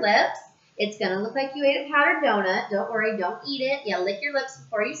on your lips. It's going to look like you ate a powdered donut. Don't worry, don't eat it. Yeah, lick your lips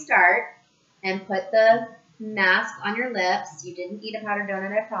before you start. And put the mask on your lips. You didn't eat a powdered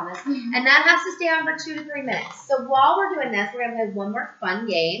donut, I promise. And that has to stay on for 2 to 3 minutes. So while we're doing this, we're going to play one more fun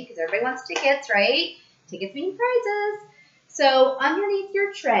game because everybody wants tickets, right? Tickets mean prizes. So underneath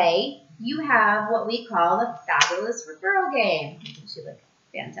your tray, you have what we call the fabulous referral game. She look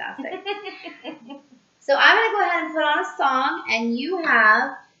fantastic. So I'm going to go ahead and put on a song, and you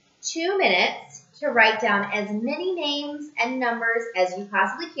have 2 minutes to write down as many names and numbers as you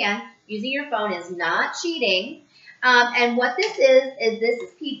possibly can. Using your phone is not cheating. And what this is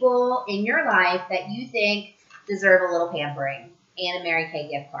people in your life that you think deserve a little pampering and a Mary Kay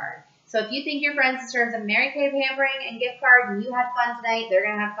gift card. So if you think your friends deserve a Mary Kay pampering and gift card and you had fun tonight, they're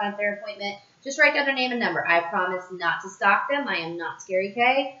going to have fun at their appointment, just write down their name and number. I promise not to stalk them. I am not Scary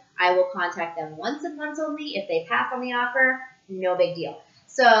Kay. I will contact them once and once only. If they pass on the offer, no big deal.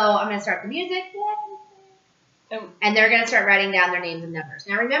 So I'm going to start the music. And they're going to start writing down their names and numbers.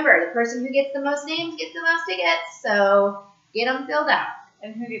 Now remember, the person who gets the most names gets the most tickets. So get them filled out.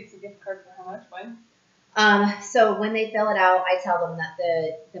 And who gets the gift card for how much? When? So when they fill it out, I tell them that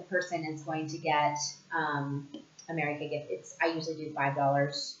the person is going to get a Mary Kay gift. I usually do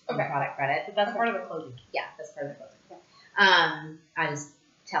 $5 in product credit. But that's part of the closing. Yeah, that's part of the closing. I just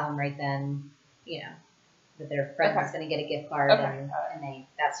tell them right then, that their friend is going to get a gift card, and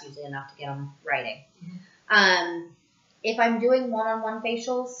that's usually enough to get them writing. If I'm doing one-on-one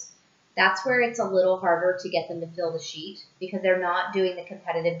facials, that's where it's a little harder to get them to fill the sheet because they're not doing the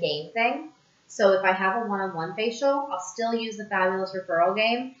competitive game thing. So if I have a one-on-one facial, I'll still use the fabulous referral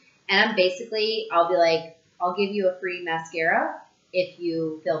game, and I'll be like, I'll give you a free mascara if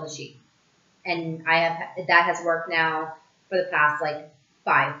you fill the sheet. And that has worked now for the past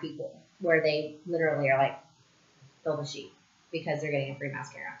 5 people where they literally are like, fill the sheet because they're getting a free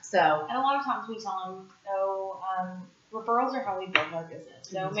mascara. So, and a lot of times we tell them, referrals are how we build our business.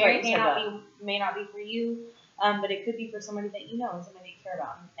 So Mary may not be for you, but it could be for somebody that you know and somebody that you care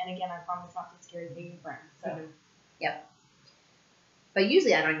about. And again, I promise not to scare your friends. So. Yep. But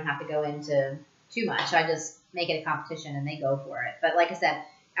usually I don't even have to go into too much. I just make it a competition and they go for it. But like I said,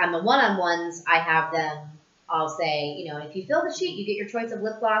 on the one-on-ones, I have them, I'll say, if you fill the sheet, you get your choice of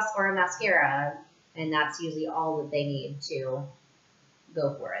lip gloss or a mascara. And that's usually all that they need to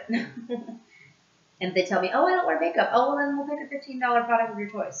go for it. And if they tell me, oh, I don't wear makeup, oh, well, then we'll pick a $15 product of your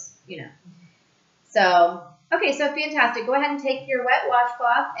choice, So, okay, so fantastic. Go ahead and take your wet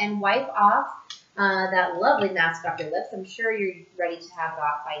washcloth and wipe off that lovely mask off your lips. I'm sure you're ready to have it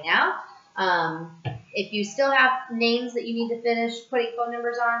off by now. If you still have names that you need to finish putting phone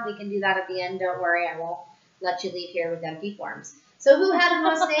numbers on, we can do that at the end. Don't worry, I won't let you leave here with empty forms. So who had the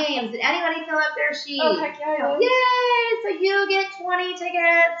most names? Did anybody fill up their sheet? Oh, heck yeah. Yay! So you get 20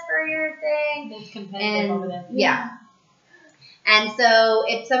 tickets for your thing. It's competitive over there. Yeah. And so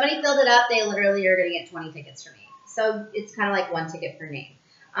if somebody filled it up, they literally are going to get 20 tickets from me. So it's kind of like one ticket per name.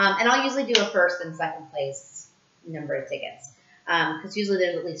 And I'll usually do a first and second place number of tickets. Because usually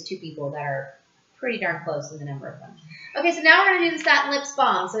there's at least 2 people that are pretty darn close in the number of them. Okay, so now we're going to do the Satin Lips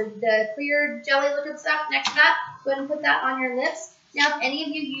Balm. So the clear jelly looking stuff next to that, go ahead and put that on your lips. Now, if any of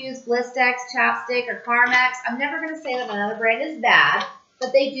you use Blistex, Chapstick, or Carmex, I'm never going to say that another brand is bad,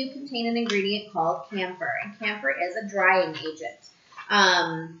 but they do contain an ingredient called camphor, and camphor is a drying agent.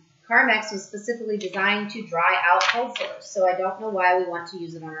 Carmex was specifically designed to dry out cold sores, so I don't know why we want to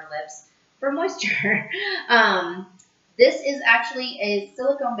use it on our lips for moisture. This is actually a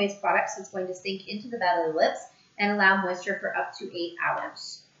silicone-based product, so it's going to sink into the bed of the lips and allow moisture for up to 8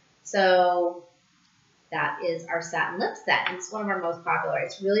 hours. So that is our Satin Lip Set, and it's one of our most popular.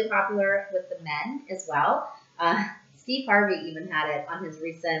 It's really popular with the men as well. Steve Harvey even had it on his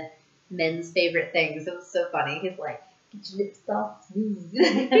recent men's favorite things. It was so funny. He's like, get your lips soft, smooth.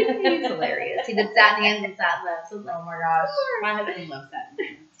 He's hilarious. He did satin hands and satin lips. I was like, oh my gosh. My husband loves satin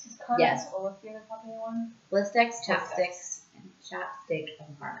hands. Yes. What was the other popular one? Blistex, Chapsticks, and Chapstick,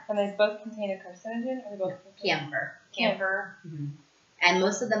 and Carmex. And they both contain a carcinogen, or they both contain camphor. Camphor. Mm-hmm. And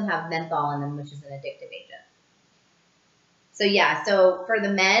most of them have menthol in them, which is an addictive agent. So yeah, so for the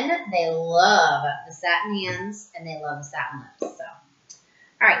men, they love the satin hands and they love the satin lips. So,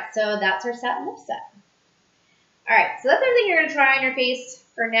 all right, so that's our Satin Lip Set. All right, so that's everything you're going to try on your face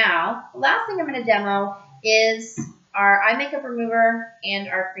for now. The last thing I'm going to demo is our eye makeup remover and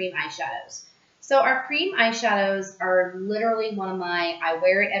our cream eyeshadows. So our cream eyeshadows are literally one of my, I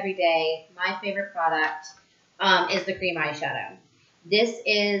wear it every day, my favorite product is the cream eyeshadow. This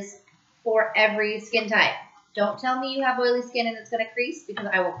is for every skin type. Don't tell me you have oily skin and it's going to crease, because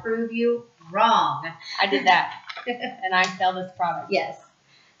I will prove you wrong. I did that, and I sell this product. Yes.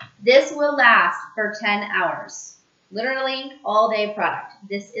 This will last for 10 hours. Literally all day product.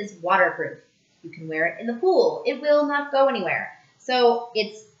 This is waterproof. You can wear it in the pool. It will not go anywhere. So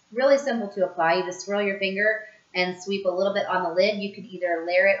it's really simple to apply. You just swirl your finger and sweep a little bit on the lid. You can either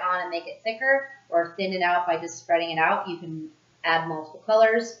layer it on and make it thicker or thin it out by just spreading it out. You can add multiple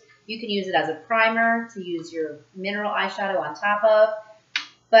colors. You can use it as a primer to use your mineral eyeshadow on top of.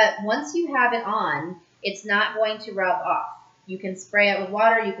 But once you have it on, it's not going to rub off. You can spray it with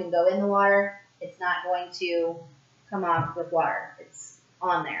water. You can go in the water. It's not going to come off with water. It's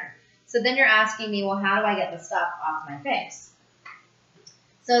on there. So then you're asking me, well, how do I get the stuff off my face?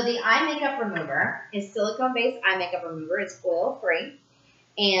 So the eye makeup remover is silicone-based eye makeup remover. It's oil-free,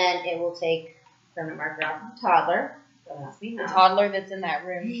 and it will take permanent marker off of the toddler. Don't ask me how. The toddler that's in that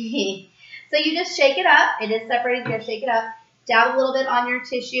room. So you just shake it up. It is separated. You shake it up. Dab a little bit on your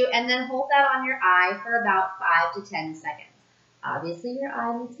tissue, and then hold that on your eye for about 5 to 10 seconds. Obviously, your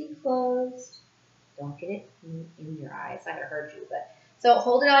eye needs to be closed. Don't get it in your eye. It's not going to hurt you. So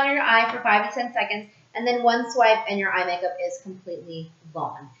hold it on your eye for 5 to 10 seconds, and then one swipe, and your eye makeup is completely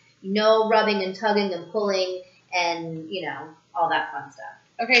gone. No rubbing and tugging and pulling and, you know, all that fun stuff.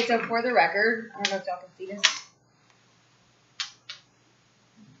 Okay, so for the record, I don't know if y'all can see this.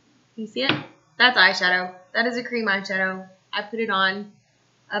 Can you see it? That's eyeshadow. That is a cream eyeshadow. I put it on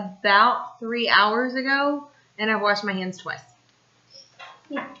about 3 hours ago, and I've washed my hands twice.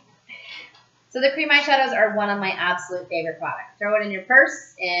 Yeah. So the cream eyeshadows are one of my absolute favorite products. Throw it in your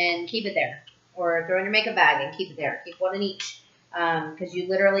purse and keep it there. Or throw it in your makeup bag and keep it there. Keep one in each. Because you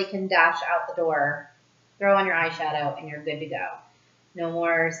literally can dash out the door, throw on your eyeshadow, and you're good to go. No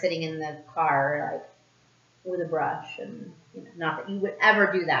more sitting in the car like with a brush. And you know, not that you would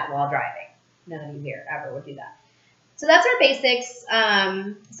ever do that while driving. None of you here ever would do that. So that's our basics.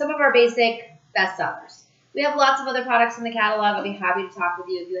 Some of our basic bestsellers. We have lots of other products in the catalog. I'll be happy to talk with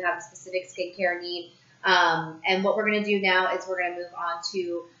you if you have a specific skincare need. And what we're going to do now is we're going to move on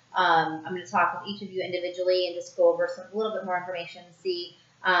to, I'm going to talk with each of you individually and just go over a little bit more information and see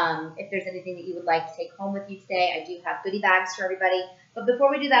if there's anything that you would like to take home with you today. I do have goodie bags for everybody. But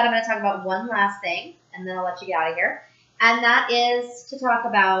before we do that, I'm going to talk about one last thing, and then I'll let you get out of here. And that is to talk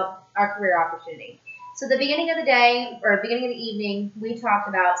about our career opportunity. So the beginning of the day, or beginning of the evening, we talked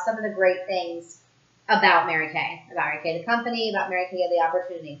about some of the great things about Mary Kay the company, about Mary Kay the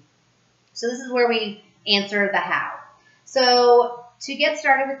opportunity. So this is where we answer the how. So to get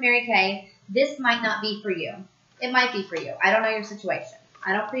started with Mary Kay, this might not be for you. It might be for you. I don't know your situation.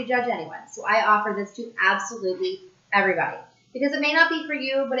 I don't prejudge anyone. So I offer this to absolutely everybody. Because it may not be for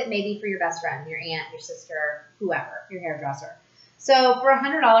you, but it may be for your best friend, your aunt, your sister, whoever, your hairdresser. So for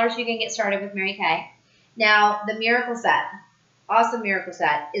 $100, you can get started with Mary Kay. Now, the Miracle Set, awesome Miracle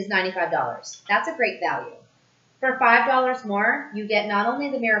Set, is $95. That's a great value. For $5 more, you get not only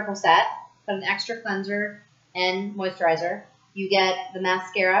the Miracle Set, but an extra cleanser and moisturizer. You get the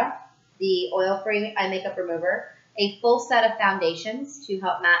mascara, the oil-free eye makeup remover, a full set of foundations to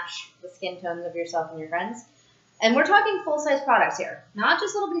help match the skin tones of yourself and your friends. And we're talking full-size products here, not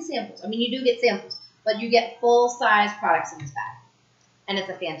just little bitty samples. I mean, you do get samples, but you get full-size products in this bag. And it's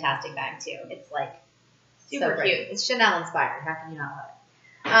a fantastic bag, too. It's, like, super cute. It's Chanel-inspired. How can you not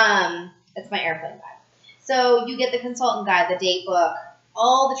love it? It's my airplane bag. So you get the consultant guide, the date book,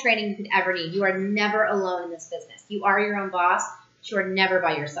 all the training you could ever need. You are never alone in this business. You are your own boss, but you are never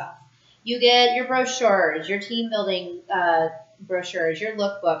by yourself. You get your brochures, your team building brochures, your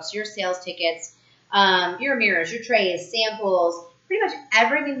lookbooks, your sales tickets, your mirrors, your trays, samples, pretty much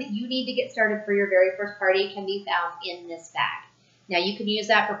everything that you need to get started for your very first party can be found in this bag. Now, you can use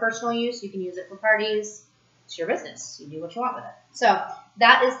that for personal use. You can use it for parties. It's your business. You do what you want with it. So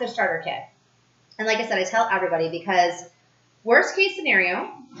that is the starter kit. And like I said, I tell everybody because worst case scenario,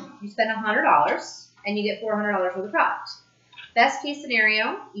 you spend $100 and you get $400 worth of product. Best case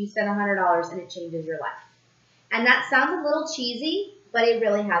scenario, you spend $100 and it changes your life. And that sounds a little cheesy, but it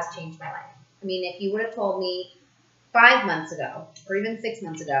really has changed my life. I mean, if you would have told me 5 months ago or even 6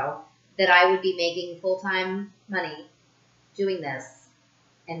 months ago that I would be making full-time money doing this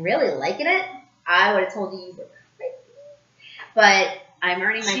and really liking it, I would have told you were crazy. But I'm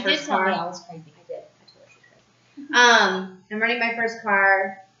earning my first car. She did tell me I was crazy. I did. I told her she was crazy. I'm earning my first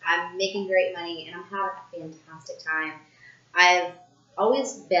car. I'm making great money, and I'm having a fantastic time. I've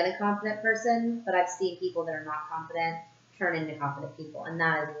always been a confident person, but I've seen people that are not confident turn into confident people, and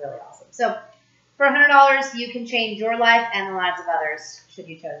that is really awesome. So for $100, you can change your life and the lives of others, should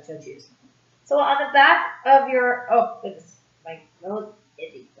you so choose. So on the back of your, oh goodness, my little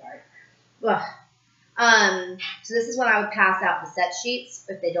itchy, sorry. Ugh. So this is when I would pass out the set sheets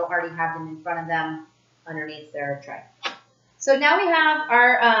if they don't already have them in front of them underneath their tray. So now we have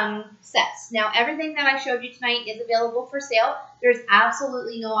our sets. Now everything that I showed you tonight is available for sale. There's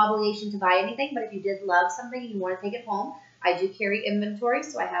absolutely no obligation to buy anything, but if you did love something and you want to take it home, I do carry inventory,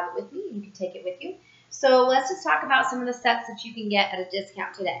 so I have it with me and you can take it with you. So let's just talk about some of the sets that you can get at a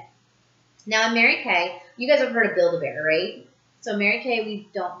discount today. Now in Mary Kay, you guys have heard of Build-A-Bear, right? So Mary Kay, we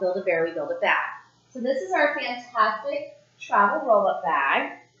don't build a bear, we build a bag. So this is our fantastic travel roll-up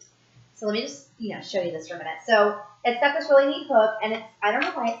bag. So let me just, show you this for a minute. So it's got this really neat hook, and it's, I don't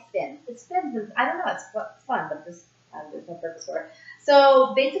know why it spins. It spins, I don't know, it's fun, but there's no purpose for it.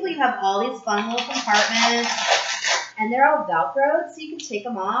 So basically you have all these fun little compartments, and they're all Velcroed, so you can take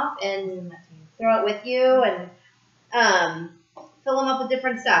them off and throw it with you, and fill them up with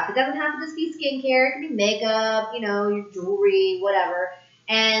different stuff. It doesn't have to just be skincare. It can be makeup, your jewelry, whatever.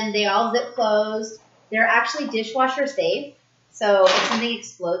 And they all zip closed. They're actually dishwasher safe. So if something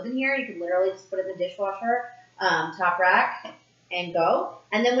explodes in here, you can literally just put it in the dishwasher, top rack, and go.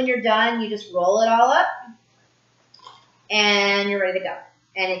 And then when you're done, you just roll it all up, and you're ready to go.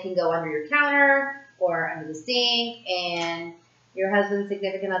 And it can go under your counter or under the sink, and your husband,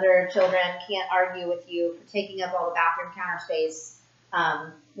 significant other, children can't argue with you for taking up all the bathroom counter space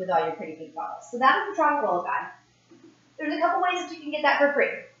with all your pretty pink bottles. So that is the travel roll bag. There's a couple ways that you can get that for free.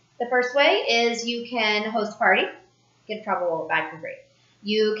 The first way is you can host a party, get a travel roll bag for free.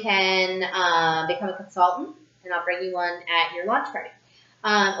 You can become a consultant, and I'll bring you one at your launch party.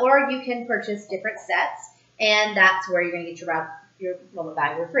 Or you can purchase different sets, and that's where you're going to get your roll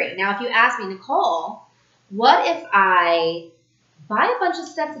bag for free. Now, if you ask me, Nicole, what if I buy a bunch of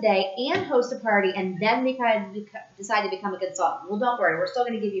stuff today and host a party and then decide to become a consultant? Well, don't worry. We're still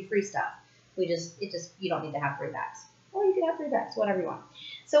going to give you free stuff. You don't need to have 3 bags. Or you can have 3 bags, whatever you want.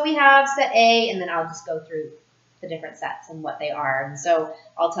 So we have set A, and then I'll just go through the different sets and what they are. And so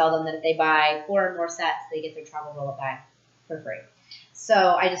I'll tell them that if they buy 4 or more sets, they get their travel roll-up bag for free.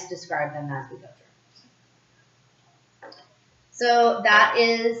 So I just describe them as we go through. So that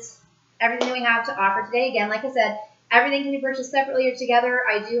is everything that we have to offer today. Again, like I said, everything can be purchased separately or together.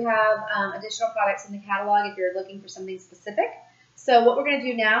 I do have additional products in the catalog if you're looking for something specific. So what we're going to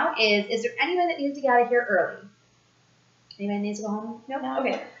do now is there anyone that needs to get out of here early? Anyone needs to go home? No?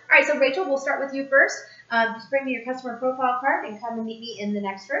 Okay. All right, so Rachel, we'll start with you first. Just bring me your customer profile card and come and meet me in the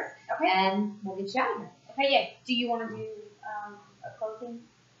next room. Okay. And we'll get you out of here. Okay, yeah. Do you want to do a closing?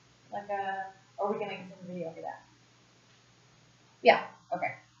 Or are we going to make some video for that? Yeah.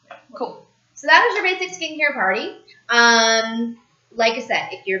 Okay. Cool. So that is your basic skincare party. Like I said,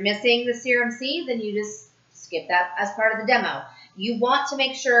 if you're missing the Serum C, then you just skip that as part of the demo. You want to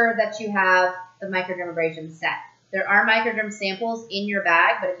make sure that you have the microdermabrasion set. There are microderm samples in your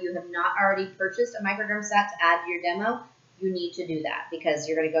bag, but if you have not already purchased a microderm set to add to your demo, you need to do that because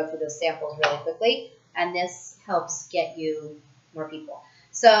you're going to go through those samples really quickly, and this helps get you more people.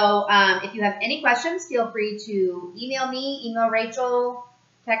 So if you have any questions, feel free to email me, email Rachel,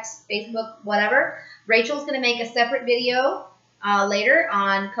 text, Facebook, whatever. Rachel's going to make a separate video later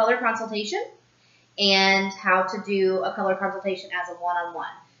on color consultation and how to do a color consultation as a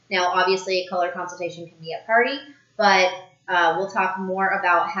one-on-one. Now, obviously, a color consultation can be at party, but we'll talk more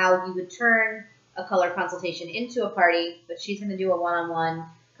about how you would turn a color consultation into a party, but she's going to do a one-on-one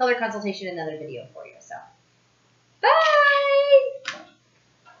color consultation in another video for you. So, bye!